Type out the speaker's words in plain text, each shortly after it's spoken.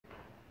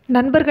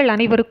நண்பர்கள்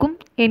அனைவருக்கும்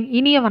என்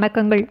இனிய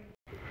வணக்கங்கள்.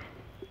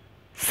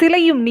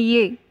 சிலையும்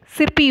நீயே,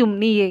 சிற்பியும்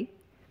நீயே,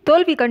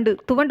 தோல்வி கண்டு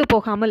துவண்டு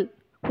போகாமல்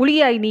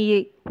ஒளியாய் நீயே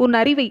உன்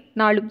அறிவை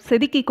நாளும்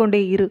செதுக்கிக்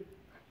கொண்டே இரு.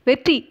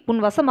 வெற்றி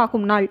உன்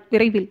வசமாகும் நாள்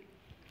விரைவில்.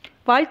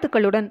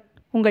 வாழ்த்துக்களுடன்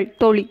உங்கள்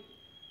தோழி.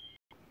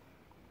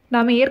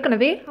 நாம்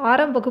ஏற்கனவே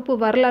 6ஆம் வகுப்பு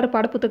வரலாறு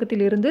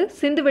பாடப்புத்தகத்திலிருந்து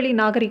சிந்துவெளி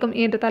நாகரிகம்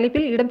என்ற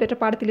தலைப்பில் இடம்பெற்ற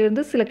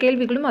பாடத்திலிருந்து சில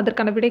கேள்விகளும்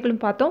அதற்கான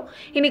விடைகளும் பார்த்தோம்.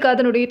 இன்றைக்கி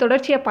அதனுடைய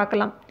தொடர்ச்சியாக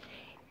பார்க்கலாம்.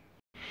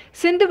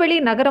 சிந்துவெளி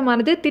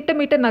நகரமானது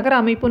திட்டமிட்ட நகர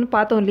அமைப்புன்னு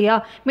பார்த்தோம் இல்லையா?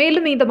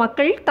 மேலும் இந்த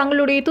மக்கள்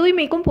தங்களுடைய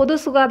தூய்மைக்கும் பொது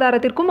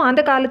சுகாதாரத்திற்கும்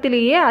அந்த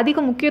காலத்திலேயே அதிக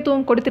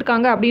முக்கியத்துவம்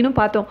கொடுத்திருக்காங்க அப்படின்னு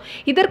பார்த்தோம்.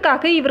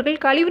 இதற்காக இவர்கள்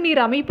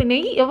கழிவுநீர்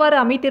அமைப்பினை எவ்வாறு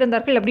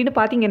அமைத்திருந்தார்கள் அப்படின்னு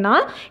பார்த்தீங்கன்னா,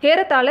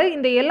 ஏறத்தாழ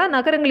இந்த எல்லா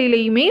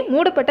நகரங்களிலேயுமே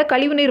மூடப்பட்ட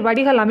கழிவுநீர்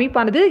வடிகால்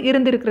அமைப்பானது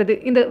இருந்திருக்கிறது.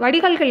 இந்த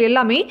வடிகால்கள்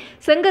எல்லாமே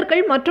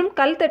செங்கற்கள் மற்றும்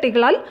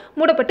கல்தட்டைகளால்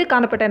மூடப்பட்டு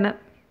காணப்பட்டன.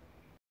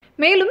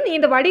 மேலும்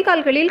இந்த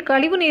வடிகால்களில்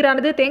கழிவு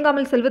நீரானது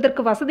தேங்காமல்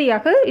செல்வதற்கு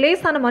வசதியாக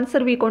லேசான மண்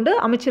சரிவை கொண்டு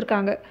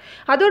அமைச்சிருக்காங்க.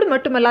 அதோடு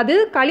மட்டுமல்லாது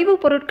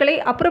கழிவுப் பொருட்களை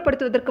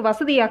அப்புறப்படுத்துவதற்கு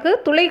வசதியாக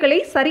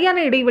துளைகளை சரியான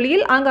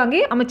இடைவெளியில்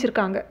ஆங்காங்கே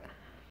அமைச்சிருக்காங்க.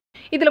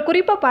 இதில்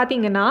குறிப்பாக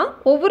பார்த்தீங்கன்னா,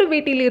 ஒவ்வொரு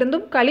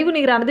வீட்டிலிருந்தும் கழிவு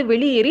நீரானது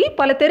வெளியேறி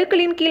பல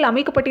தெருக்களின் கீழ்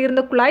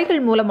அமைக்கப்பட்டிருந்த குழாய்கள்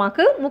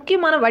மூலமாக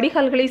முக்கியமான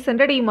வடிகால்களை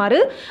சென்றடையுமாறு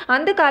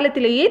அந்த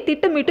காலத்திலேயே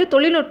திட்டமிட்டு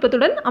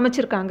தொழில்நுட்பத்துடன்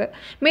அமைச்சிருக்காங்க.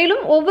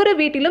 மேலும் ஒவ்வொரு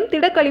வீட்டிலும்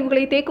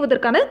திடக்கழிவுகளை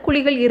தேக்குவதற்கான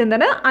குழிகள்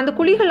இருந்தன. அந்த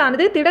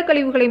குழிகளானது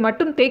திடக்கழிவுகளை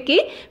மட்டும் தேக்கி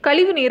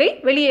கழிவு நீரை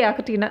வெளியே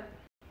அகற்றின.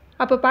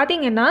 அப்போ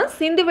பார்த்தீங்கன்னா,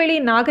 சிந்துவெளி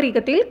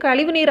நாகரிகத்தில்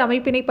கழிவுநீர்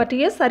அமைப்பினை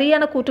பற்றிய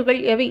சரியான கூற்றுகள்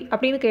எவை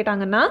அப்படின்னு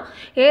கேட்டாங்கன்னா,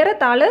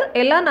 ஏறத்தாழ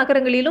எல்லா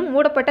நகரங்களிலும்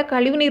மூடப்பட்ட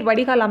கழிவுநீர்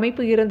வடிகால்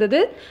அமைப்பு இருந்தது.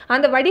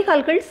 அந்த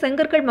வடிகால்கள்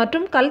செங்கற்கள்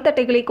மற்றும்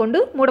கல்தட்டைகளை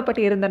கொண்டு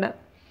மூடப்பட்டு இருந்தன.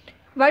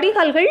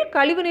 வடிகால்கள்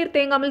கழிவுநீர்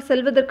தேங்காமல்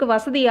செல்வதற்கு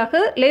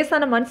வசதியாக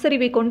லேசான மண்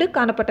சரிவை கொண்டு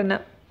காணப்பட்டன.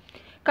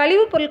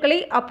 கழிவுப் பொருட்களை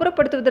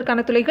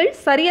அப்புறப்படுத்துவதற்கான துளைகள்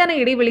சரியான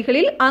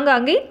இடைவெளிகளில்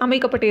ஆங்காங்கே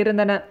அமைக்கப்பட்டு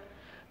இருந்தன.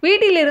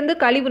 வீட்டிலிருந்து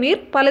கழிவுநீர்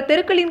பல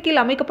தெருக்களின் கீழ்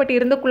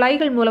அமைக்கப்பட்டிருந்த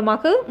குழாய்கள்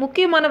மூலமாக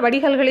முக்கியமான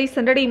வடிகால்களை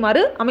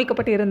சென்றடையுமாறு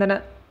அமைக்கப்பட்டிருந்தன.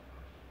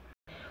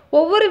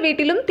 ஒவ்வொரு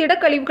வீட்டிலும்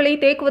திடக்கழிவுகளை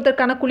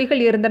தேக்குவதற்கான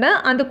குழிகள் இருந்தன.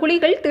 அந்த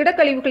குழிகள்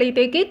திடக்கழிவுகளை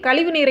தேக்கி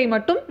கழிவு நீரை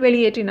மட்டும்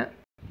வெளியேற்றின.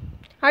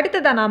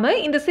 அடுத்ததாக நாம்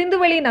இந்த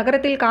சிந்துவெளி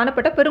நகரத்தில்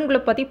காணப்பட்ட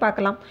பெருங்குளம் பற்றி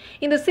பார்க்கலாம்.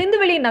 இந்த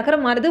சிந்துவெளி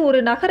நகரமானது ஒரு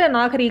நகர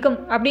நாகரிகம்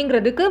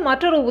அப்படிங்கிறதுக்கு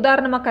மற்றொரு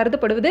உதாரணமாக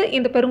கருதப்படுவது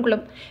இந்த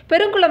பெருங்குளம்.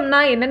 பெருங்குளம்னா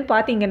என்னன்னு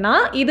பார்த்தீங்கன்னா,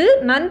 இது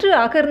நன்று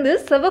அகர்ந்து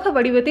செவ்வக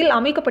வடிவத்தில்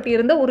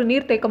அமைக்கப்பட்டிருந்த ஒரு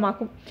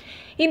நீர்த்தேக்கமாகும்.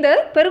 இந்த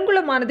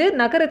பெருங்குளமானது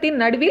நகரத்தின்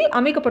நடுவில்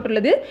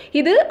அமைக்கப்பட்டுள்ளது.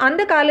 இது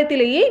அந்த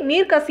காலத்திலேயே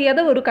நீர்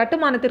கசியாத ஒரு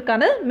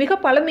கட்டுமானத்திற்கான மிக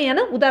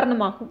பழமையான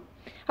உதாரணமாகும்.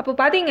 அப்போ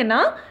பார்த்தீங்கன்னா,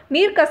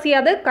 நீர்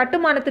கசியாத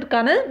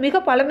கட்டுமானத்திற்கான மிக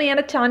பழமையான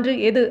சான்று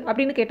எது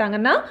அப்படின்னு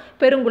கேட்டாங்கன்னா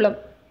பெருங்குளம்.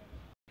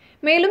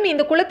 மேலும்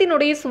இந்த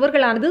குளத்தினுடைய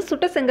சுவர்களானது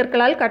சுட்ட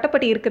செங்கற்களால்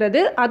கட்டப்பட்டு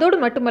இருக்கிறது. அதோடு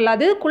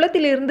மட்டுமல்லாது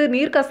குளத்திலிருந்து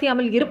நீர்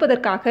கசியாமல்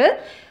இருப்பதற்காக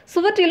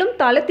சுவற்றிலும்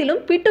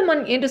தளத்திலும் பிட்டு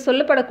மண் என்று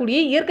சொல்லப்படக்கூடிய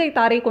இயற்கை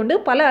தாரை கொண்டு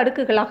பல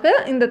அடுக்குகளாக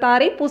இந்த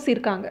தாரை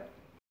பூசியிருக்காங்க.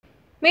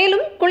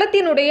 மேலும்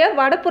குளத்தினுடைய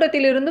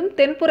வடப்புறத்திலிருந்தும்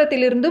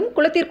தென்புறத்திலிருந்தும்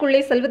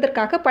குளத்திற்குள்ளே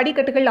செல்வதற்காக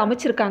படிக்கட்டுகள்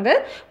அமைச்சிருக்காங்க.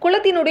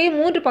 குளத்தினுடைய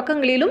 3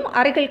 பக்கங்களிலும்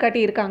அறைகள்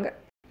கட்டியிருக்காங்க.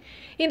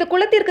 இந்த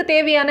குளத்திற்கு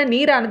தேவையான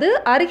நீரானது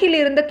அருகில்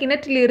இருந்த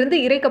கிணற்றிலிருந்து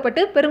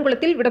இறைக்கப்பட்டு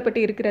பெருங்குளத்தில்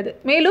விடப்பட்டு இருக்கிறது.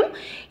 மேலும்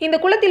இந்த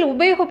குளத்தில்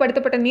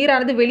உபயோகப்படுத்தப்பட்ட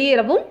நீரானது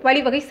வெளியேறவும்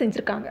வழிவகை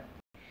செஞ்சுருக்காங்க.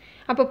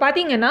 அப்போ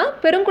பார்த்தீங்கன்னா,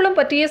 பெருங்குளம்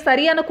பற்றிய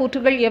சரியான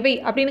கூற்றுகள் எவை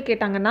அப்படின்னு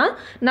கேட்டாங்கன்னா,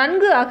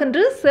 நன்கு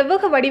அகன்று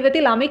செவ்வக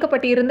வடிவத்தில்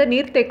அமைக்கப்பட்டிருந்த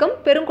நீர்த்தேக்கம்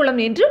பெருங்குளம்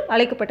என்று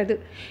அழைக்கப்பட்டது.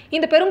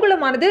 இந்த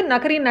பெருங்குளமானது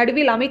நகரின்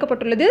நடுவில்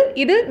அமைக்கப்பட்டுள்ளது.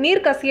 இது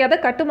நீர் கசியாத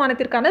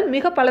கட்டுமானத்திற்கான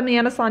மிக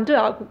பழமையான சான்று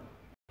ஆகும்.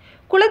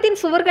 குளத்தின்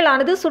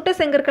சுவர்களானது சுட்ட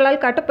செங்கற்களால்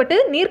கட்டப்பட்டு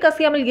நீர்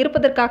கசியாமல்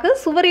இருப்பதற்காக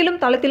சுவரிலும்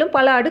தளத்திலும்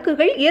பல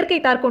அடுக்குகள் இயற்கை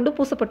தார் கொண்டு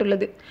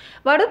பூசப்பட்டுள்ளது.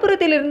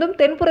 வடப்புறத்திலிருந்தும்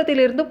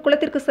தென்புறத்திலிருந்தும்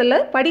குளத்திற்கு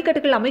செல்ல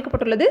படிக்கட்டுகள்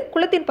அமைக்கப்பட்டுள்ளது.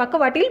 குளத்தின்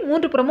பக்கவாட்டில்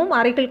 3 புறமும்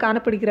அறைகள்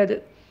காணப்படுகிறது.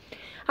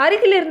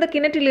 அருகில் இருந்த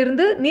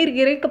கிணற்றிலிருந்து நீர்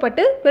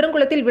இறைக்கப்பட்டு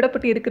பெருங்குளத்தில்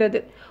விடப்பட்டு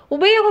இருக்கிறது.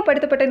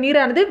 உபயோகப்படுத்தப்பட்ட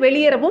நீரானது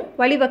வெளியேறவும்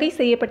வழிவகை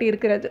செய்யப்பட்டு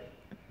இருக்கிறது.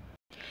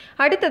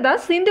 அடுத்ததாக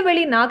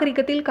சிந்துவெளி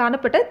நாகரிகத்தில்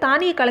காணப்பட்ட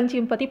தானிய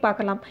களஞ்சியம் பற்றி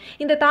பார்க்கலாம்.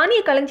 இந்த தானிய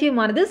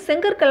களஞ்சியமானது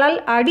செங்கற்களால்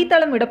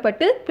அடித்தளம்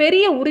இடப்பட்டு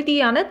பெரிய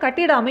உறுதியான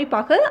கட்டிட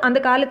அமைப்பாக அந்த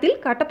காலத்தில்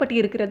கட்டப்பட்டு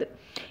இருக்கிறது.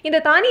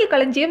 இந்த தானிய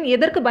களஞ்சியம்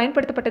எதற்கு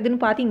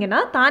பயன்படுத்தப்பட்டதுன்னு பார்த்தீங்கன்னா,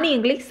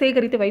 தானியங்களை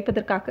சேகரித்து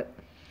வைப்பதற்காக.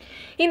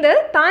 இந்த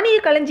தானிய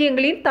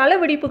களஞ்சியங்களின் தள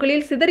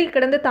வெடிப்புகளில் சிதறி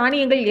கிடந்த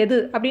தானியங்கள் எது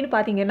அப்படின்னு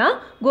பார்த்தீங்கன்னா,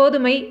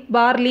 கோதுமை,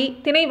 பார்லி,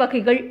 திணை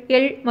வகைகள்,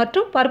 எள்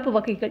மற்றும் பருப்பு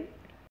வகைகள்.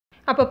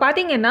 அப்போ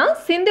பார்த்தீங்கன்னா,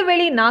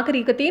 சிந்துவெளி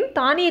நாகரிகத்தின்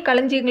தானிய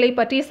களஞ்சியங்களை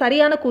பற்றிய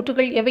சரியான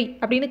கூற்றுகள் எவை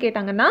அப்படின்னு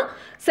கேட்டாங்கன்னா,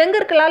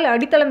 செங்கற்களால்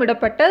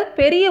அடித்தளமிடப்பட்ட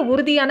பெரிய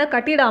உறுதியான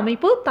கட்டிட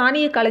அமைப்பு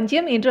தானிய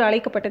களஞ்சியம் என்று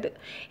அழைக்கப்பட்டது.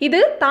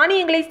 இது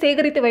தானியங்களை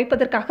சேகரித்து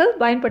வைப்பதற்காக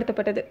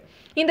பயன்படுத்தப்பட்டது.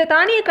 இந்த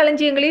தானிய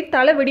களஞ்சியங்களின்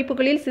தள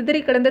வெடிப்புகளில்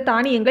சிதறி கிடந்த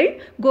தானியங்கள்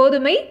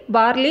கோதுமை,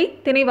 பார்லி,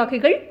 திணை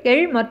வகைகள்,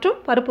 எள் மற்றும்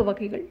பருப்பு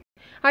வகைகள்.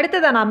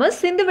 அடுத்ததாக நாம்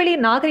சிந்துவெளி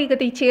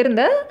நாகரிகத்தைச்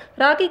சேர்ந்த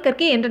ராகி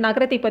கர்கி என்ற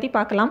நகரத்தை பற்றி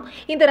பார்க்கலாம்.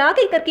 இந்த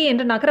ராகி கர்கி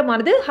என்ற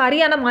நகரமானது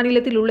ஹரியானா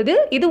மாநிலத்தில் உள்ளது.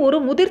 இது ஒரு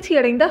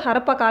முதிர்ச்சியடைந்த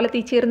ஹரப்பா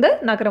காலத்தைச் சேர்ந்த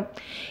நகரம்.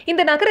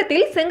 இந்த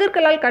நகரத்தில்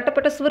செங்கற்களால்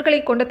கட்டப்பட்ட சுவர்களை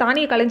கொண்ட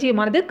தானிய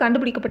களஞ்சியமானது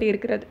கண்டுபிடிக்கப்பட்டு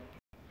இருக்கிறது.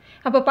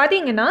 அப்போ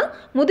பார்த்தீங்கன்னா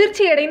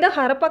முதிர்ச்சி அடைந்த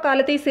ஹரப்பா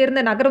காலத்தை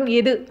சேர்ந்த நகரம்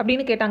எது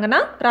அப்படின்னு கேட்டாங்கன்னா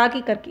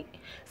ராகி கர்கி.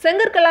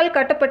 செங்கற்களால்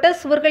கட்டப்பட்ட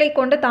சுவர்களை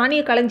கொண்ட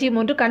தானிய களஞ்சியம்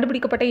ஒன்று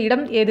கண்டுபிடிக்கப்பட்ட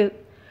இடம் எது?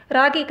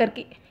 ராகி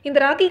கர்கி. இந்த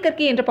ராகி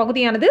கர்கி என்ற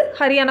பகுதியானது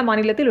ஹரியானா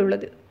மாநிலத்தில்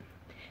உள்ளது.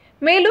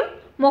 மேலும்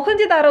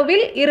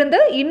மொஹஞ்சதாரோவில் இருந்த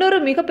இன்னொரு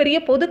மிகப்பெரிய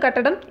பொது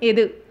கட்டடம்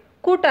எது?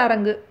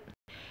 கூட்டரங்கு.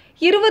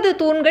 20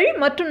 தூண்கள்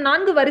மற்றும்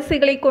 4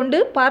 வரிசைகளை கொண்டு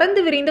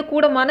பறந்து விரிந்த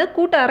கூடமான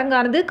கூட்ட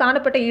அரங்கானது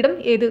காணப்பட்ட இடம்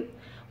எது?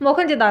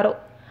 மொஹஞ்சதாரோ.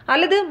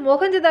 அல்லது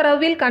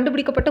மொஹஞ்சதாரோவில்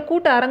கண்டுபிடிக்கப்பட்ட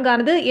கூட்ட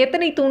அரங்கானது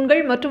எத்தனை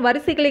தூண்கள் மற்றும்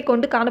வரிசைகளை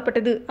கொண்டு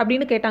காணப்பட்டது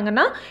அப்படின்னு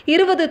கேட்டாங்கன்னா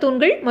 20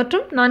 தூண்கள்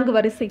மற்றும் 4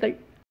 வரிசைகள்.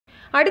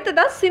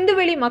 அடுத்ததாக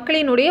சிந்துவெளி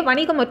மக்களினுடைய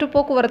வணிகம் மற்றும்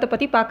போக்குவரத்தை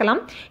பற்றி பார்க்கலாம்.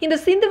 இந்த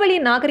சிந்துவெளி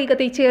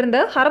நாகரிகத்தைச் சேர்ந்த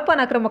ஹரப்பா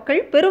நகர மக்கள்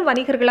பெரும்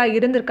வணிகர்களாக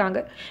இருந்திருக்காங்க.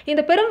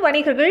 இந்த பெரும்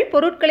வணிகர்கள்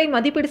பொருட்களை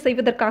மதிப்பீடு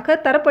செய்வதற்காக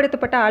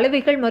தரப்படுத்தப்பட்ட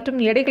அளவைகள் மற்றும்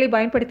எடைகளை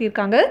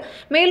பயன்படுத்தியிருக்காங்க.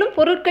 மேலும்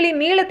பொருட்களின்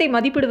நீளத்தை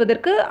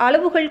மதிப்பிடுவதற்கு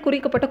அளவுகள்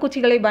குறிக்கப்பட்ட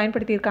குச்சிகளை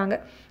பயன்படுத்தியிருக்காங்க.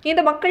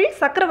 இந்த மக்கள்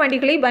சக்கர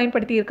வண்டிகளை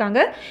பயன்படுத்தியிருக்காங்க.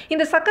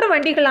 இந்த சக்கர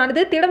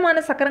வண்டிகளானது திடமான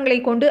சக்கரங்களை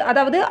கொண்டு,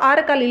 அதாவது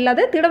ஆரக்கால்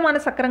இல்லாத திடமான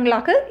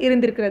சக்கரங்களாக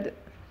இருந்திருக்கிறது.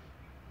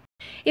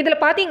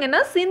 இதில் பார்த்தீங்கன்னா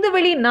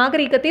சிந்துவெளி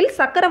நாகரிகத்தில்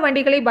சக்கர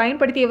வண்டிகளை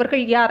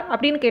பயன்படுத்தியவர்கள் யார்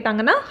அப்படின்னு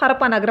கேட்டாங்கன்னா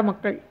ஹரப்பா நகர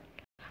மக்கள்.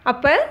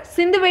 அப்போ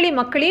சிந்துவெளி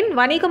மக்களின்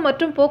வணிகம்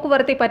மற்றும்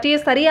போக்குவரத்தை பற்றிய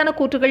சரியான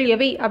கூற்றுகள்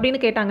எவை அப்படின்னு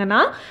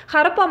கேட்டாங்கன்னா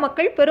ஹரப்பா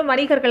மக்கள் பெரும்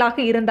வணிகர்களாக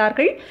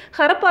இருந்தார்கள்.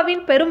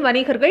 ஹரப்பாவின் பெரும்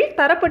வணிகர்கள்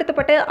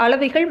தரப்படுத்தப்பட்ட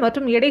அளவைகள்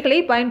மற்றும் எடைகளை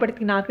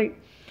பயன்படுத்தினார்கள்.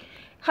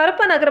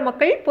 ஹரப்பா நகர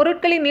மக்கள்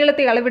பொருட்களின்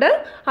நீளத்தை அளவிட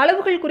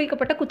அளவுகள்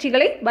குறிக்கப்பட்ட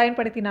குச்சிகளை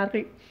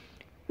பயன்படுத்தினார்கள்.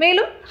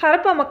 மேலும்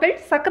ஹரப்பா மக்கள்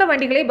சக்கர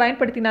வண்டிகளை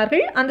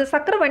பயன்படுத்தினார்கள். அந்த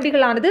சக்கர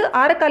வண்டிகளானது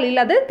ஆரக்கால்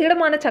இல்லாத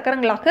திடமான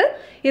சக்கரங்களாக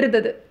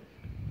இருந்தது.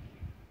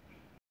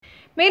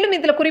 மேலும்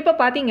இதில் குறிப்பாக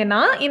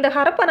பார்த்தீங்கன்னா இந்த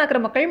ஹரப்பா நகர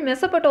மக்கள்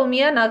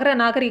மெசபடோமியா நகர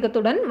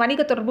நாகரிகத்துடன்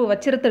வணிக தொடர்பு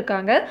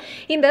வச்சிருந்திருக்காங்க.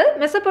 இந்த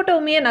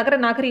மெசபடோமிய நகர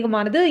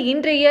நாகரிகமானது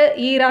இன்றைய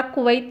ஈராக்,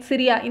 குவைத்,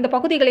 சிரியா இந்த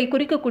பகுதிகளை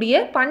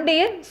குறிக்கக்கூடிய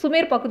பண்டைய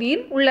சுமேர்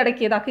பகுதியில்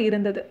உள்ளடக்கியதாக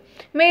இருந்தது.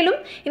 மேலும்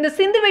இந்த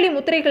சிந்துவெளி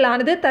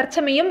முத்திரைகளானது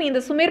தற்சமயம்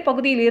இந்த சுமேர்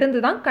பகுதியில்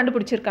இருந்து தான்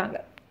கண்டுபிடிச்சிருக்காங்க.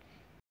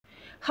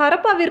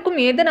 ஹரப்பாவிற்கும்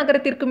எந்த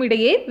நகரத்திற்கும்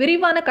இடையே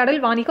விரிவான கடல்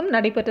வாணிகம்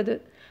நடைபெற்றது?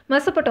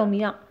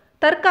 மெசபடோமியா.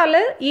 தற்கால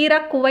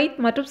ஈராக், குவைத்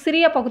மற்றும்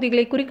சிரியா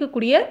பகுதிகளை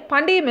குறிக்கக்கூடிய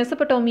பண்டைய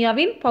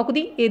மெசபடோமியாவின்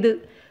பகுதி எது?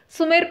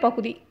 சுமேர்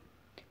பகுதி.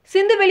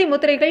 சிந்துவெளி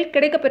முத்திரைகள்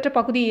கிடைக்கப்பெற்ற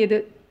பகுதி எது?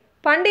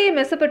 பண்டைய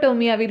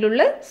மெசபடோமியாவில்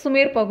உள்ள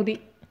சுமேர் பகுதி.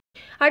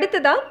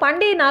 அடுத்ததா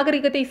பண்டைய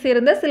நாகரிகத்தை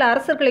சேர்ந்த சில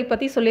அரசர்களை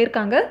பற்றி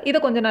சொல்லியிருக்காங்க.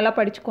 இதை கொஞ்சம் நல்லா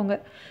படிச்சுக்கோங்க.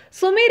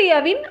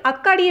 சுமேரியாவின்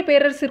அக்காடிய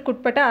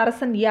பேரரசிற்குட்பட்ட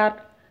அரசன் யார்?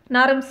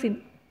 நாரம்சின்.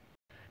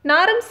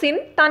 நாரம்சின்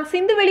தான்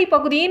சிந்துவெளி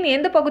பகுதியின்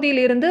எந்த பகுதியில்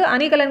இருந்து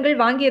அணிகலன்கள்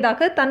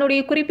வாங்கியதாக தன்னுடைய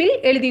குறிப்பில்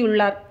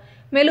எழுதியுள்ளார்?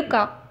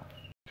 மெலுக்கா.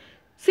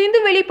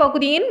 சிந்துவெளி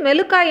பகுதியின்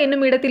மெலுக்கா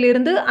என்னும்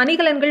இடத்திலிருந்து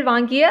அணிகலன்கள்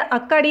வாங்கிய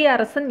அக்காடிய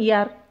அரசன்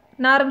யார்?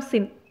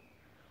 நாரம்சின்.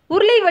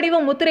 உருளை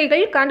வடிவ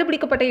முத்திரைகள்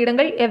கண்டுபிடிக்கப்பட்ட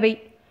இடங்கள் எவை?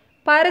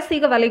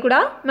 பாரசீக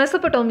வளைகுடா,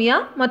 மெசபடோமியா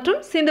மற்றும்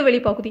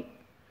சிந்துவெளி பகுதி.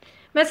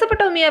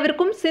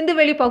 மெசபடோமியாவிற்கும்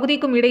சிந்துவெளி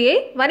பகுதிக்கும் இடையே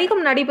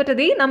வணிகம்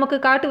நடைபெற்றதை நமக்கு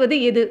காட்டுவது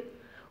எது?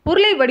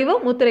 உருளை வடிவ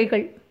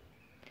முத்திரைகள்.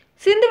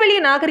 சிந்துவெளி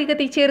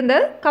நாகரிகத்தைச் சேர்ந்த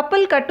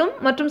கப்பல் கட்டும்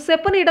மற்றும்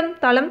செப்பனிடம்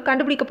தளம்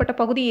கண்டுபிடிக்கப்பட்ட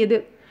பகுதி எது?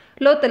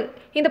 லோத்தல்.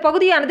 இந்த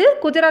பகுதியானது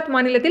குஜராத்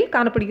மாநிலத்தில்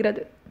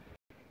காணப்படுகிறது.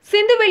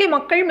 சிந்துவெளி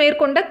மக்கள்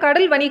மேற்கொண்ட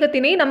கடல்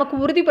வணிகத்தினை நமக்கு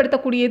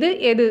உறுதிப்படுத்தக்கூடியது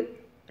எது?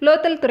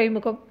 லோத்தல்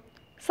துறைமுகம்.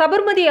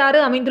 சபர்மதி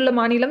ஆறு அமைந்துள்ள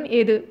மாநிலம்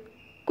எது?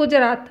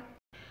 குஜராத்.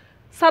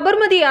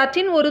 சபர்மதி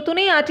ஆற்றின் ஒரு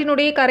துணை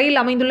ஆற்றினுடைய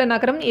கரையில் அமைந்துள்ள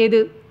நகரம்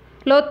எது?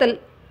 லோத்தல்.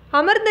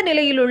 அமர்ந்த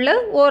நிலையிலுள்ள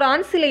ஓர்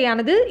ஆண்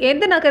சிலையானது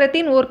எந்த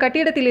நகரத்தின் ஓர்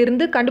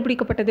கட்டிடத்திலிருந்து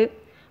கண்டுபிடிக்கப்பட்டது?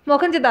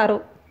 மொஹஞ்சதாரோ.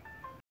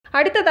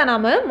 அடுத்ததாக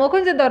நாம்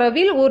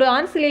மொஹஞ்சதாரோவில் ஒரு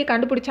ஆண் சிலையை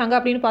கண்டுபிடிச்சாங்க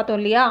அப்படின்னு பார்த்தோம்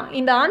இல்லையா?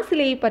 இந்த ஆண்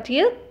சிலையை பற்றிய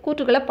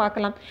கூற்றுகளை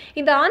பார்க்கலாம்.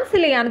 இந்த ஆண்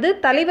சிலையானது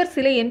தலைவர்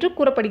சிலை என்று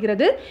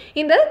கூறப்படுகிறது.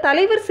 இந்த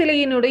தலைவர்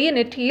சிலையினுடைய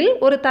நெற்றியில்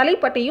ஒரு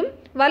தலைப்பட்டையும்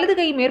வலது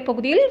கை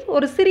மேற்பகுதியில்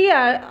ஒரு சிறிய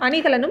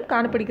அணிகலனும்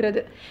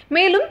காணப்படுகிறது.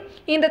 மேலும்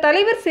இந்த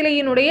தலைவர்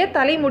சிலையினுடைய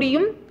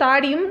தலைமுடியும்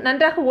தாடியும்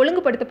நன்றாக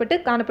ஒழுங்குபடுத்தப்பட்டு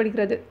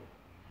காணப்படுகிறது.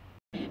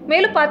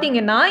 மேலும்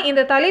பார்த்தீங்கன்னா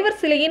இந்த தலைவர்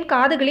சிலையின்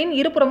காதுகளின்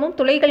இருபுறமும்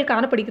துளைகள்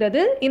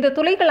காணப்படுகிறது. இந்த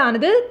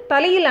துளைகளானது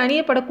தலையில்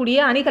அணியப்படக்கூடிய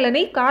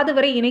அணிகலனை காது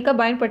வரை இணைக்க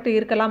பயன்பட்டு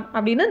இருக்கலாம்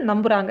அப்படின்னு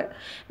நம்புகிறாங்க.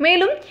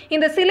 மேலும்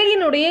இந்த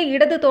சிலையினுடைய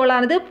இடது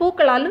தோளானது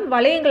பூக்களாலும்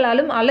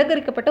வளையங்களாலும்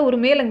அலங்கரிக்கப்பட்ட ஒரு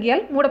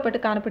மேலங்கியால்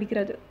மூடப்பட்டு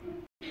காணப்படுகிறது.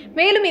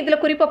 மேலும்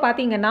இதில் குறிப்பாக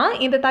பார்த்தீங்கன்னா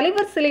இந்த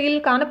தலைவர்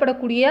சிலையில்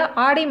காணப்படக்கூடிய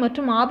ஆடை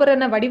மற்றும்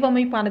ஆபரண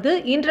வடிவமைப்பானது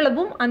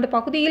இன்றளவும் அந்த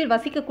பகுதியில்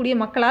வசிக்கக்கூடிய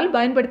மக்களால்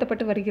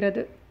பயன்படுத்தப்பட்டு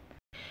வருகிறது.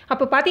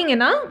 அப்போ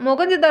பார்த்தீங்கன்னா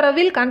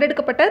மொஹஞ்சதாரோவில்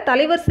கண்டெடுக்கப்பட்ட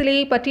தலைவர்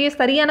சிலையை பற்றிய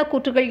சரியான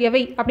கூற்றுகள்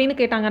எவை அப்படின்னு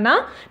கேட்டாங்கன்னா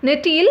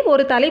நெற்றியில்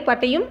ஒரு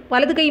தலைப்பட்டையும்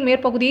வலது கை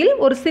மேற்பகுதியில்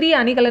ஒரு சிறிய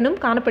அணிகலனும்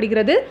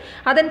காணப்படுகிறது.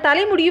 அதன்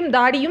தலைமுடியும்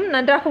தாடியும்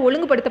நன்றாக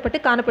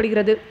ஒழுங்குபடுத்தப்பட்டு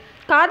காணப்படுகிறது.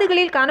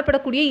 காதுகளில்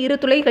காணப்படக்கூடிய 2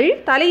 துளைகள்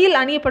தலையில்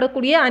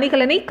அணியப்படக்கூடிய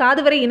அணிகலனை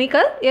காது வரை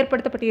இணைக்க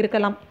ஏற்படுத்தப்பட்டு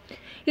இருக்கலாம்.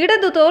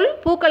 இடது தோல்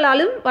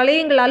பூக்களாலும்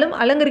வளையங்களாலும்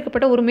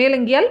அலங்கரிக்கப்பட்ட ஒரு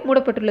மேலங்கியால்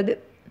மூடப்பட்டுள்ளது.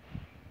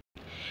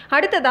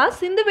 அடுத்ததா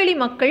சிந்துவெளி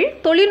மக்கள்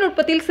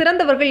தொழில்நுட்பத்தில்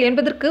சிறந்தவர்கள்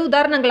என்பதற்கு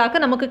உதாரணங்களாக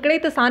நமக்கு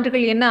கிடைத்த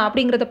சான்றுகள் என்ன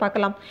அப்படிங்கிறத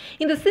பார்க்கலாம்.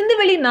 இந்த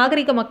சிந்துவெளி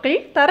நாகரிக மக்கள்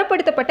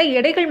தரப்படுத்தப்பட்ட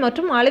எடைகள்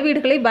மற்றும்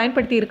அளவீடுகளை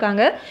பயன்படுத்தி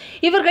இருக்காங்க.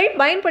 இவர்கள்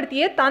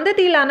பயன்படுத்திய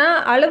தந்தத்திலான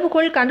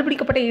அளவுகோல்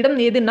கண்டுபிடிக்கப்பட்ட இடம்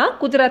எதுன்னா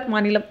குஜராத்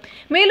மாநிலம்.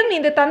 மேலும்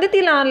இந்த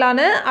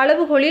தந்தத்திலான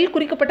அளவுகோலில்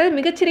குறிக்கப்பட்ட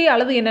மிகச்சிறிய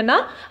அளவு என்னன்னா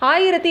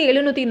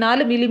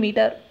 1704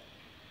 மில்லிமீட்டர்.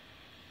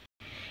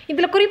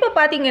 இதில் குறிப்பாக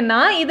பார்த்தீங்கன்னா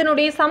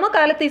இதனுடைய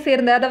சமகாலத்தை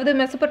சேர்ந்த, அதாவது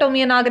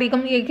மெசபடோமிய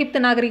நாகரிகம், எகிப்து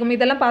நாகரிகம்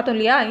இதெல்லாம் பார்த்தோம்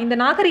இல்லையா. இந்த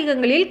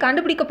நாகரிகங்களில்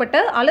கண்டுபிடிக்கப்பட்ட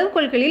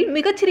அளவுகோல்களில்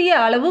மிகச்சிறிய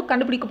அளவு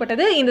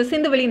கண்டுபிடிக்கப்பட்டது இந்த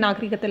சிந்துவெளி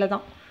நாகரிகத்தில்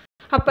தான்.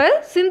 அப்போ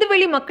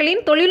சிந்துவெளி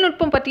மக்களின்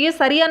தொழில்நுட்பம் பற்றிய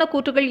சரியான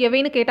கூற்றுகள்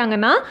எவைன்னு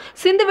கேட்டாங்கன்னா,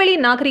 சிந்துவெளி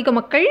நாகரிக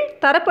மக்கள்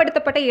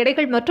தரப்படுத்தப்பட்ட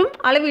எடைகள் மற்றும்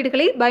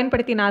அளவீடுகளை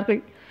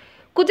பயன்படுத்தினார்கள்.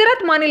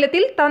 குஜராத்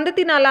மாநிலத்தில்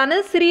தந்தத்தினாலான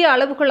சிறிய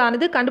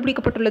அளவுகோலானது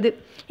கண்டுபிடிக்கப்பட்டுள்ளது.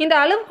 இந்த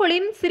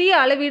அளவுகோலின் சிறிய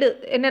அளவீடு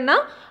என்னென்னா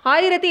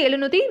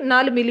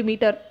 1704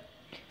 மில்லிமீட்டர்.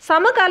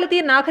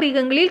 சமகாலத்திய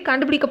நாகரிகங்களில்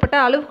கண்டுபிடிக்கப்பட்ட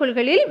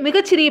அளவுகோல்களில்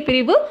மிகச்சிறிய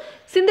பிரிவு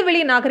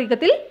சிந்துவெளி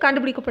நாகரிகத்தில்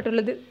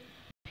கண்டுபிடிக்கப்பட்டுள்ளது.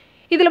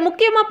 இதில்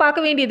முக்கியமாக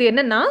பார்க்க வேண்டியது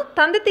என்னென்னா,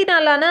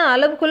 தந்தத்தினாலான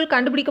அளவுகோல்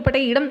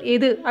கண்டுபிடிக்கப்பட்ட இடம்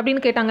எது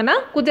அப்படின்னு கேட்டாங்கன்னா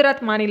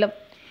குஜராத் மாநிலம்.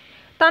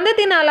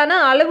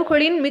 தந்தத்தினாலான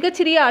அளவுகோலின்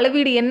மிகச்சிறிய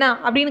அளவீடு என்ன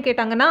அப்படின்னு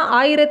கேட்டாங்கன்னா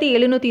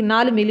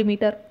 1704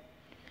 மில்லிமீட்டர்.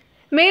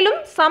 மேலும்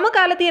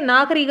சமகாலத்திய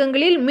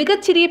நாகரிகங்களில்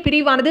மிகச்சிறிய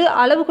பிரிவானது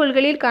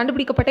அளவுகோல்களில்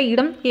கண்டுபிடிக்கப்பட்ட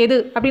இடம் எது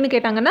அப்படின்னு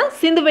கேட்டாங்கன்னா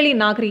சிந்துவெளி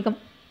நாகரிகம்.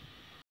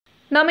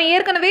 நம்ம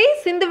ஏற்கனவே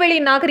சிந்துவெளி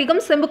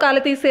நாகரிகம் செம்பு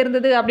காலத்தை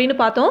சேர்ந்தது அப்படின்னு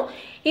பார்த்தோம்.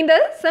 இந்த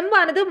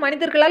செம்பானது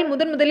மனிதர்களால்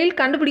முதலில்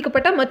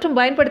கண்டுபிடிக்கப்பட்ட மற்றும்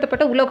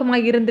பயன்படுத்தப்பட்ட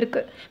உலோகமாக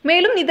இருந்திருக்கு.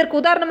 மேலும் இதற்கு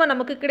உதாரணமாக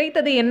நமக்கு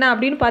கிடைத்தது என்ன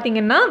அப்படின்னு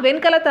பார்த்தீங்கன்னா,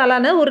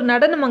 வெண்கலத்தாலான ஒரு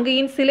நடன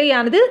மங்கையின்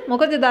சிலையானது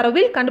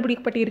மொகஞ்சதாரோவில்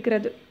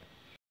கண்டுபிடிக்கப்பட்டிருக்கிறது.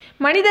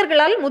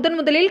 மனிதர்களால்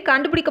முதலில்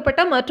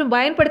கண்டுபிடிக்கப்பட்ட மற்றும்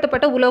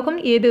பயன்படுத்தப்பட்ட உலோகம்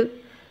எது?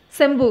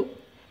 செம்பு.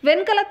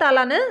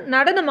 வெண்கலத்தாலான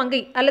நடன மங்கை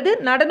அல்லது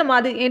நடன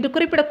மாது என்று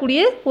குறிப்பிடக்கூடிய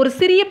ஒரு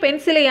சிறிய பெண்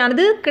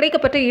சிலையானது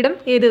கிடைக்கப்பட்ட இடம்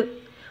எது?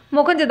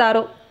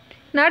 மொகஞ்சதாரோ.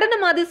 நடன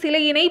மாது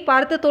சிலையினை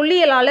பார்த்த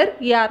தொல்லியலாளர்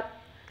யார்?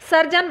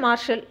 Sir John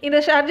marshal.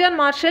 இந்த சர்ஜான்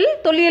மார்ஷல்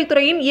தொல்லியல்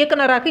துறையின்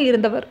இயக்குநராக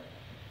இருந்தவர்.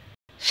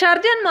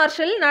 சர்ஜான்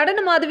மார்ஷல் நடன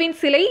மாதுவின்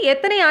சிலை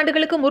எத்தனை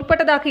ஆண்டுகளுக்கு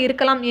முற்பட்டதாக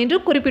இருக்கலாம் என்று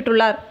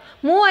குறிப்பிட்டுள்ளார்?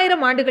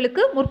 3000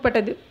 ஆண்டுகளுக்கு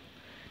முற்பட்டது.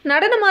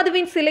 நடன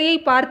மாதுவின் சிலையை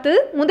பார்த்து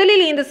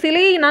முதலில் இந்த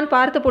சிலையை நான்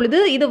பார்த்த பொழுது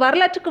இது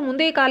வரலாற்றுக்கு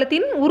முந்தைய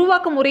காலத்தின்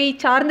உருவாக்க முறையை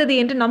சார்ந்தது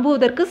என்று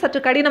நம்புவதற்கு சற்று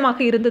கடினமாக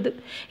இருந்தது.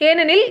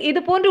 ஏனெனில் இது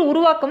போன்ற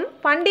உருவாக்கம்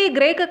பண்டைய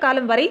கிரேக்க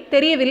காலம் வரை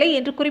தெரியவில்லை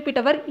என்று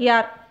குறிப்பிட்டவர்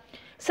யார்?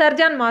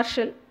 Sir John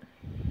marshal.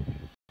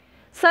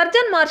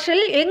 சர்ஜான்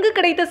மார்ஷல் எங்கு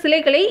கிடைத்த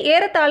சிலைகளை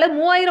ஏறத்தாழ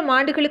 3000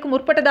 ஆண்டுகளுக்கு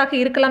முற்பட்டதாக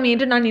இருக்கலாம்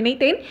என்று நான்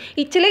நினைத்தேன்.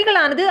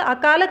 இச்சிலைகளானது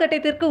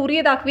அக்காலகட்டத்திற்கு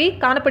உரியதாகவே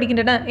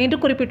காணப்படுகின்றன என்று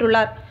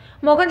குறிப்பிட்டுள்ளார்.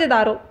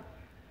 மொகஞ்சதாரோ.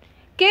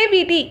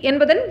 கேவிடி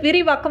என்பதன்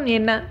விரிவாக்கம்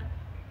என்ன?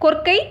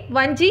 கொர்க்கை,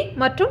 வஞ்சி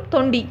மற்றும்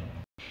தொண்டி.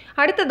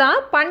 அடுத்ததா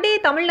பண்டைய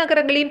தமிழ்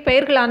நகரங்களின்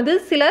பெயர்களானது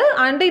சில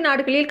அண்டை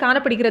நாடுகளில்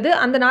காணப்படுகிறது.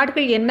 அந்த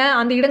நாடுகள் என்ன,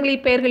 அந்த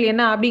இடங்களின் பெயர்கள்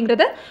என்ன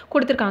அப்படிங்கிறத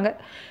கொடுத்துருக்காங்க.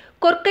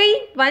 கொர்க்கை,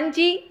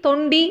 வஞ்சி,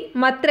 தொண்டி,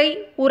 மத்ரை,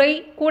 உரை,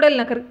 கூடல்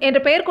நகர் என்ற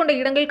பெயர் கொண்ட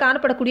இடங்கள்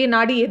காணப்படக்கூடிய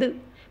நாடு எது?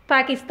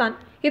 பாகிஸ்தான்.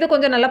 இதை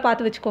கொஞ்சம் நல்லா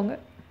பார்த்து வச்சுக்கோங்க.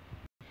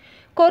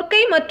 கொர்க்கை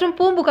மற்றும்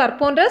பூம்புகார்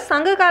போன்ற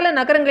சங்ககால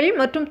நகரங்கள்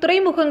மற்றும்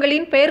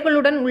துறைமுகங்களின்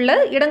பெயர்களுடன் உள்ள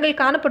இடங்கள்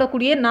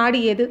காணப்படக்கூடிய நாடு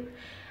எது?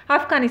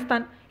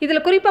 ஆப்கானிஸ்தான்.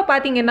 இதில் குறிப்பாக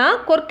பார்த்தீங்கன்னா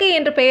கொர்க்கை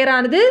என்ற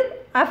பெயரானது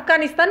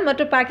ஆப்கானிஸ்தான்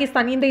மற்றும்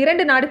பாகிஸ்தான் இந்த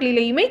 2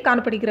 நாடுகளிலேயுமே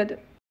காணப்படுகிறது.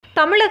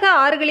 தமிழக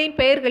ஆறுகளின்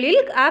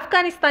பெயர்களில்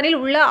ஆப்கானிஸ்தானில்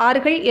உள்ள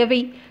ஆறுகள்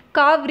எவை?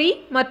 காவிரி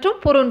மற்றும்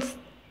புருன்ஸ்.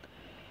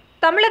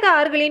 தமிழக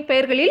ஆறுகளின்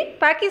பெயர்களில்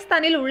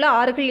பாகிஸ்தானில் உள்ள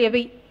ஆறுகள்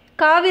எவை?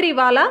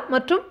 காவிரிவாலா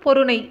மற்றும்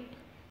பொருணை.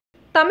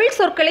 தமிழ்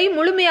சொற்களை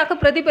முழுமையாக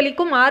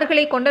பிரதிபலிக்கும்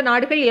ஆறுகளை கொண்ட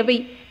நாடுகள் எவை?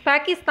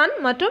 பாகிஸ்தான்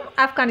மற்றும்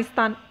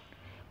ஆப்கானிஸ்தான்.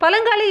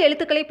 பழங்கால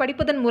எழுத்துக்களை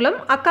படிப்பதன் மூலம்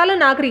அக்கால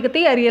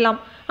நாகரிகத்தை அறியலாம்.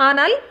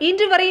 ஆனால்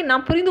இன்று வரை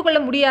நாம் புரிந்து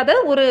கொள்ள முடியாத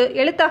ஒரு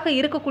எழுத்தாக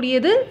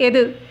இருக்கக்கூடியது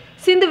எது?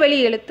 சிந்துவெளி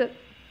எழுத்து.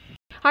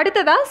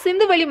 அடுத்ததா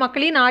சிந்துவெளி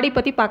மக்களின் ஆடை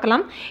பற்றி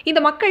பார்க்கலாம். இந்த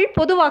மக்கள்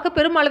பொதுவாக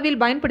பெருமளவில்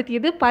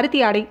பயன்படுத்தியது பருத்தி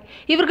ஆடை.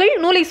 இவர்கள்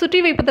நூலை சுற்றி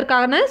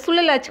வைப்பதற்கான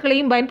சுழல்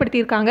அச்சுகளையும்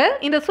பயன்படுத்தியிருக்காங்க.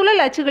 இந்த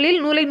சுழல் அச்சுகளில்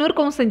நூலை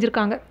நூற்கவும்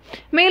செஞ்சுருக்காங்க.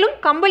 மேலும்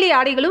கம்பளி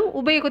ஆடைகளும்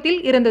உபயோகத்தில்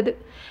இருந்தது.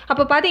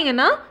 அப்போ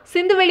பார்த்தீங்கன்னா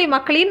சிந்துவெளி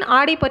மக்களின்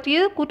ஆடை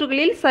பற்றிய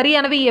கூற்றுகளில்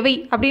சரியானவை எவை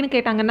அப்படின்னு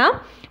கேட்டாங்கன்னா,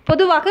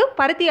 பொதுவாக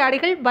பருத்தி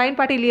ஆடைகள்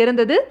பயன்பாட்டில்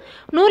இருந்தது.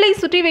 நூலை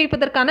சுற்றி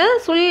வைப்பதற்கான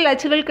சுழல்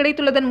அச்சுகள்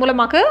கிடைத்துள்ளதன்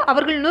மூலமாக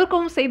அவர்கள்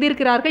நூற்கவும்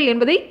செய்திருக்கிறார்கள்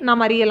என்பதை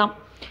நாம் அறியலாம்.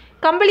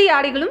 கம்பளி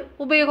ஆடைகளும்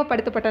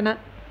உபயோகப்படுத்தப்பட்டன.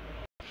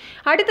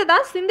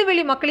 அடுத்ததாக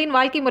சிந்துவெளி மக்களின்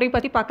வாழ்க்கை முறை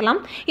பற்றி பார்க்கலாம்.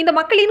 இந்த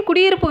மக்களின்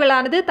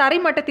குடியிருப்புகளானது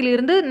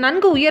தரைமட்டத்திலிருந்து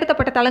நன்கு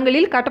உயர்த்தப்பட்ட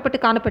தளங்களில் கட்டப்பட்டு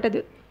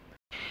காணப்பட்டது.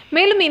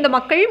 மேலும் இந்த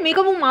மக்கள்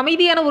மிகவும்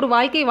அமைதியான ஒரு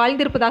வாழ்க்கை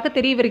வாழ்ந்திருப்பதாக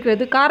தெரிய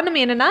வருகிறது. காரணம்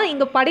என்னென்னா,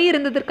 இங்கே படை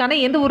இருந்ததற்கான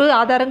எந்த ஒரு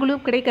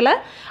ஆதாரங்களும் கிடைக்கல.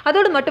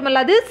 அதோடு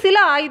மட்டுமல்லாது சில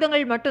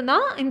ஆயுதங்கள்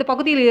மட்டும்தான் இந்த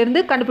பகுதியில்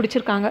இருந்து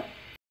கண்டுபிடிச்சிருக்காங்க.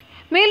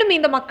 மேலும்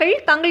இந்த மக்கள்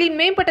தங்களின்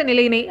மேம்பட்ட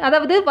நிலையினை,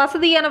 அதாவது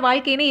வசதியான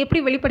வாழ்க்கையினை எப்படி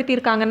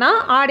வெளிப்படுத்தியிருக்காங்கன்னா,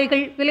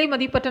 ஆடைகள், விலை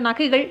மதிப்பற்ற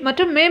நகைகள்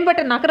மற்றும்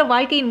மேம்பட்ட நகர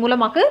வாழ்க்கையின்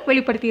மூலமாக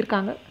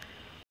வெளிப்படுத்தியிருக்காங்க.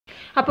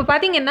 அப்போ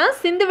பார்த்தீங்கன்னா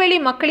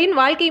சிந்துவெளி மக்களின்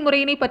வாழ்க்கை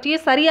முறையினை பற்றிய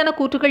சரியான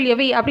கூற்றுகள்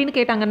எவை அப்படின்னு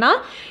கேட்டாங்கன்னா,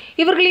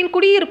 இவர்களின்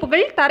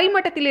குடியிருப்புகள்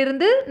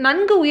தரைமட்டத்திலிருந்து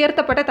நன்கு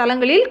உயர்த்தப்பட்ட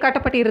தளங்களில்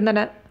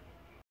கட்டப்பட்டிருந்தன.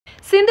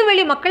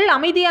 சிந்துவெளி மக்கள்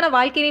அமைதியான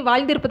வாழ்க்கையை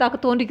வாழ்ந்திருப்பதாக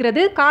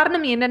தோன்றுகிறது.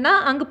 காரணம் என்னன்னா,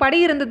 அங்கு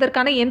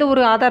படையிருந்ததற்கான எந்த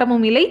ஒரு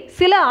ஆதாரமும் இல்லை.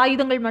 சில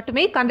ஆயுதங்கள்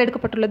மட்டுமே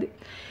கண்டெடுக்கப்பட்டுள்ளது.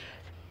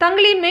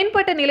 தங்களின்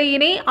மேம்பட்ட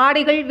நிலையினை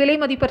ஆடைகள், விலை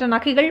மதிப்பற்ற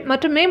நகைகள்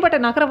மற்றும் மேம்பட்ட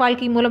நகர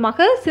வாழ்க்கை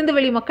மூலமாக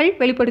சிந்துவெளி மக்கள்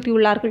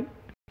வெளிப்படுத்தியுள்ளார்கள்.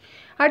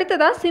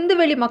 அடுத்ததாக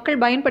சிந்துவெளி மக்கள்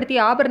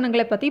பயன்படுத்திய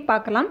ஆபரணங்களை பற்றி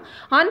பார்க்கலாம்.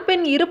 ஆண்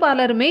பெண்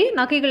இருபாலருமே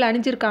நகைகள்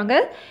அணிஞ்சிருக்காங்க.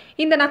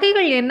 இந்த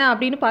நகைகள் என்ன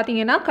அப்படின்னு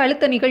பார்த்தீங்கன்னா,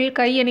 கழுத்தணிகள்,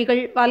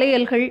 கையணிகள்,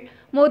 வளையல்கள்,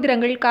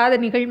 மோதிரங்கள்,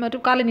 காதணிகள்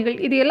மற்றும் காலணிகள்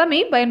இது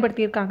எல்லாமே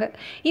பயன்படுத்தியிருக்காங்க.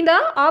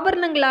 இந்த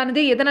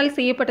ஆபரணங்களானது எதனால்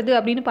செய்யப்பட்டது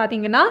அப்படின்னு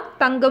பார்த்தீங்கன்னா,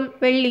 தங்கம்,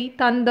 வெள்ளி,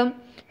 தந்தம்,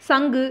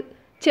 சங்கு,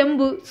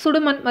 செம்பு,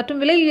 சுடுமண் மற்றும்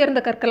விலை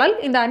உயர்ந்த கற்களால்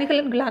இந்த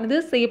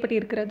அணிகலன்களானது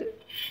செய்யப்பட்டிருக்கிறது.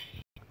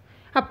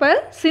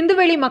 அப்போ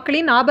சிந்துவெளி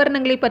மக்களின்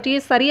ஆபரணங்களை பற்றிய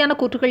சரியான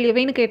கூற்றுகள்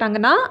எவைன்னு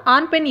கேட்டாங்கன்னா,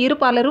 ஆண் பெண்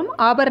இருபாலரும்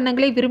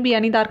ஆபரணங்களை விரும்பி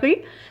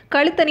அணிந்தார்கள்.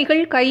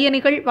 கழுத்தணிகள்,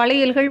 கையணிகள்,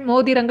 வளையல்கள்,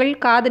 மோதிரங்கள்,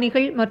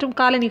 காதணிகள் மற்றும்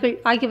காலணிகள்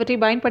ஆகியவற்றை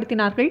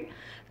பயன்படுத்தினார்கள்.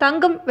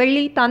 தங்கம்,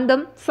 வெள்ளி,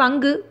 தந்தம்,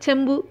 சங்கு,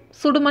 செம்பு,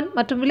 சுடுமண்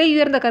மற்றும் விலை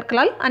உயர்ந்த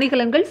கற்களால்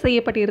அணிகலன்கள்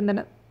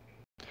செய்யப்பட்டிருந்தன.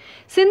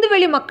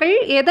 சிந்துவெளி மக்கள்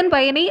எதன்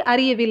பயனை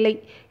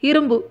அறியவில்லை?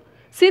 இரும்பு.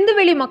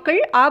 சிந்துவெளி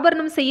மக்கள்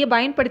ஆபரணம் செய்ய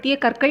பயன்படுத்திய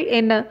கற்கள்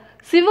என்ன?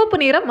 சிவப்பு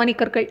நிற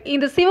மணிக்கற்கள்.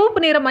 இந்த சிவப்பு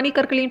நிற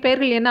மணிக்கற்களின்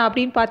பெயர்கள் என்ன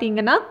அப்படின்னு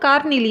பார்த்தீங்கன்னா,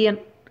 கார்னிலியன்.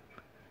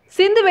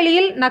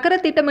 சிந்துவெளியில் நகர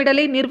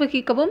திட்டமிடலை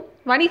நிர்வகிக்கவும்,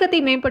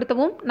 வணிகத்தை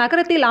மேம்படுத்தவும்,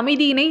 நகரத்தில்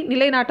அமைதியினை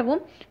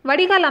நிலைநாட்டவும்,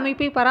 வடிகால்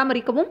அமைப்பை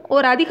பராமரிக்கவும்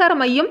ஒரு அதிகார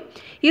மையம்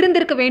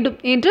இருந்திருக்க வேண்டும்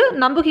என்று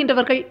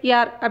நம்புகின்றவர்கள்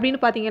யார் அப்படின்னு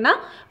பார்த்தீங்கன்னா,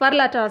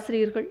 வரலாற்று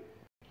ஆசிரியர்கள்.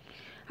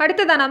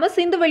 அடுத்ததாக நாம்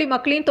சிந்துவெளி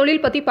மக்களின்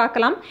தொழில் பற்றி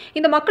பார்க்கலாம்.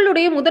 இந்த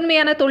மக்களுடைய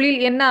முதன்மையான தொழில்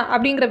என்ன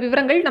அப்படிங்கிற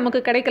விவரங்கள்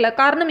நமக்கு கிடைக்கல.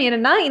 காரணம்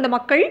என்னென்னா, இந்த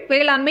மக்கள்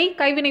வேளாண்மை,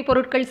 கைவினைப்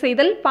பொருட்கள்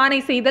செய்தல், பானை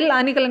செய்தல்,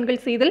 அணிகலன்கள்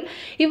செய்தல்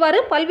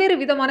இவ்வாறு பல்வேறு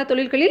விதமான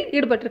தொழில்களில்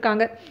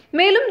ஈடுபட்டிருக்காங்க.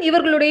 மேலும்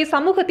இவர்களுடைய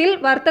சமூகத்தில்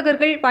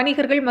வர்த்தகர்கள்,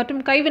 வணிகர்கள்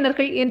மற்றும்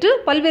கைவினர்கள்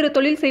என்று பல்வேறு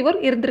தொழில்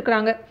செய்வோர்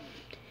இருந்திருக்கிறாங்க.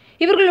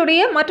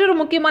 இவர்களுடைய மற்றொரு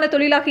முக்கியமான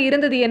தொழிலாக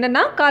இருந்தது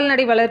என்னன்னா,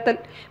 கால்நடை வளர்த்தல்.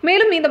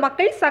 மேலும் இந்த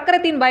மக்கள்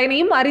சக்கரத்தின்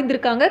பயனையும்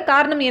அறிந்திருக்காங்க.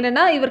 காரணம்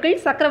என்னன்னா, இவர்கள்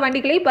சக்கர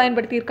வண்டிகளை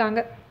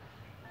பயன்படுத்தியிருக்காங்க.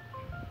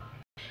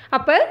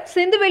 அப்போ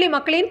சிந்துவெளி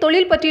மக்களின்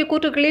தொழில் பற்றிய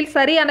கூற்றுகளில்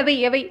சரியானவை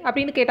எவை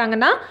அப்படின்னு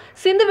கேட்டாங்கன்னா,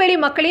 சிந்துவெளி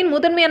மக்களின்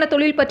முதன்மையான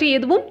தொழில் பற்றி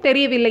எதுவும்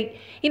தெரியவில்லை.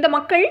 இந்த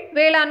மக்கள்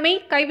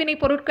வேளாண்மை, கைவினைப்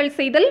பொருட்கள்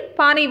செய்தல்,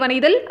 பானை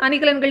வனைதல்,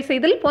 அணிகலன்கள்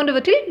செய்தல்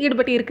போன்றவற்றில்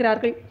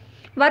ஈடுபட்டிருக்கிறார்கள்.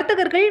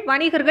 வர்த்தகர்கள்,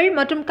 வணிகர்கள்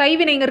மற்றும்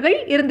கைவினைஞர்கள்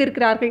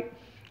இருந்திருக்கிறார்கள்.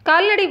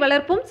 கால்நடை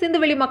வளர்ப்பும்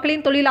சிந்துவெளி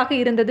மக்களின் தொழிலாக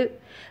இருந்தது.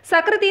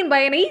 சக்கரத்தின்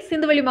பயனை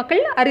சிந்துவெளி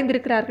மக்கள்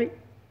அறிந்திருக்கிறார்கள்.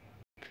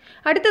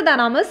 அடுத்ததாக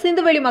நாம்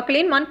சிந்துவெளி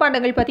மக்களின்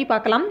மண்பாண்டங்கள் பற்றி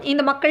பார்க்கலாம்.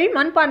 இந்த மக்கள்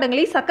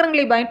மண்பாண்டங்களை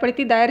சக்கரங்களை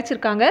பயன்படுத்தி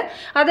தயாரிச்சிருக்காங்க.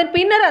 அதன்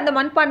பின்னர் அந்த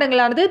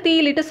மண்பாண்டங்களானது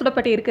தீயிலிட்டு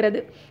சுடப்பட்டு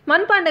இருக்கிறது.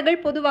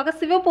 மண்பாண்டங்கள் பொதுவாக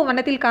சிவப்பு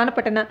வண்ணத்தில்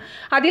காணப்பட்டன.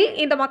 அதில்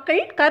இந்த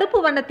மக்கள்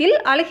கருப்பு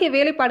வண்ணத்தில் அழகிய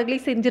வேலைப்பாடுகளை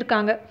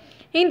செஞ்சிருக்காங்க.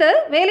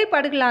 இந்த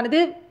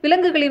வேலைப்பாடுகளானது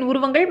விலங்குகளின்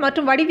உருவங்கள்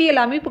மற்றும் வடிவியல்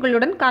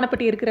அமைப்புகளுடன்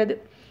காணப்பட்டு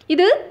இருக்கிறது.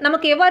 இது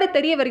நமக்கு எவ்வாறு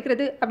தெரிய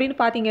வருகிறது அப்படின்னு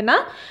பார்த்தீங்கன்னா,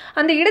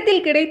 அந்த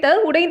இடத்தில் கிடைத்த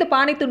உடைந்த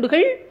பானை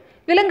துண்டுகள்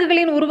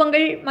விலங்குகளின்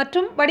உருவங்கள்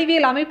மற்றும்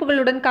வடிவியல்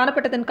அமைப்புகளுடன்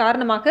காணப்பட்டதன்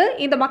காரணமாக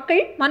இந்த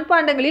மக்கள்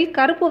மண்பாண்டங்களில்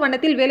கருப்பு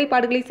வண்ணத்தில்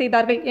வேலைப்பாடுகளை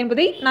செய்தார்கள்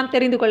என்பதை நாம்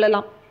தெரிந்து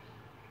கொள்ளலாம்.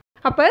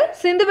 அப்போ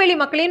சிந்துவெளி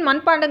மக்களின்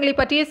மண்பாண்டங்களை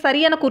பற்றிய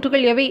சரியான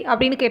கூற்றுகள் எவை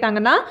அப்படின்னு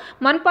கேட்டாங்கன்னா,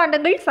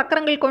 மண்பாண்டங்கள்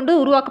சக்கரங்கள் கொண்டு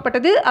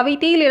உருவாக்கப்பட்டது. அவை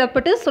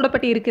தீயிலிடப்பட்டு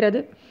சுடப்பட்டு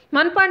இருக்கிறது.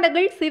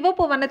 மண்பாண்டங்கள்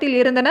சிவப்பு வண்ணத்தில்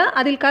இருந்தன.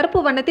 அதில்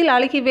கருப்பு வண்ணத்தில்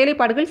அழகிய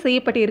வேலைப்பாடுகள்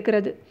செய்யப்பட்டு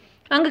இருக்கிறது.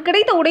 அங்கு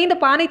கிடைத்த உடைந்த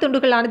பானை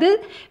துண்டுகளானது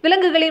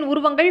விலங்குகளின்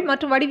உருவங்கள்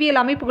மற்றும் வடிவியல்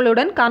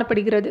அமைப்புகளுடன்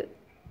காணப்படுகிறது.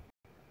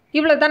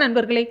 இவ்வளவுதான்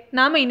நண்பர்களே,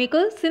 நாம்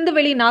இன்னைக்கு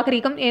சிந்துவெளி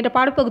நாகரிகம் என்ற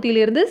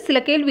பாடப்பகுதியிலிருந்து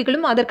சில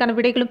கேள்விகளும் அதற்கான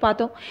விடைகளும்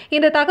பார்த்தோம்.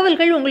 இந்த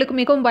தகவல்கள் உங்களுக்கு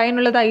மிகவும்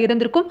பயனுள்ளதாக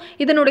இருந்திருக்கும்.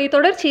 இதனுடைய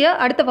தொடர்ச்சியை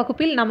அடுத்த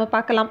வகுப்பில் நாம்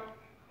பார்க்கலாம்.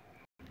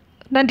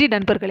 நன்றி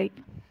நண்பர்களே.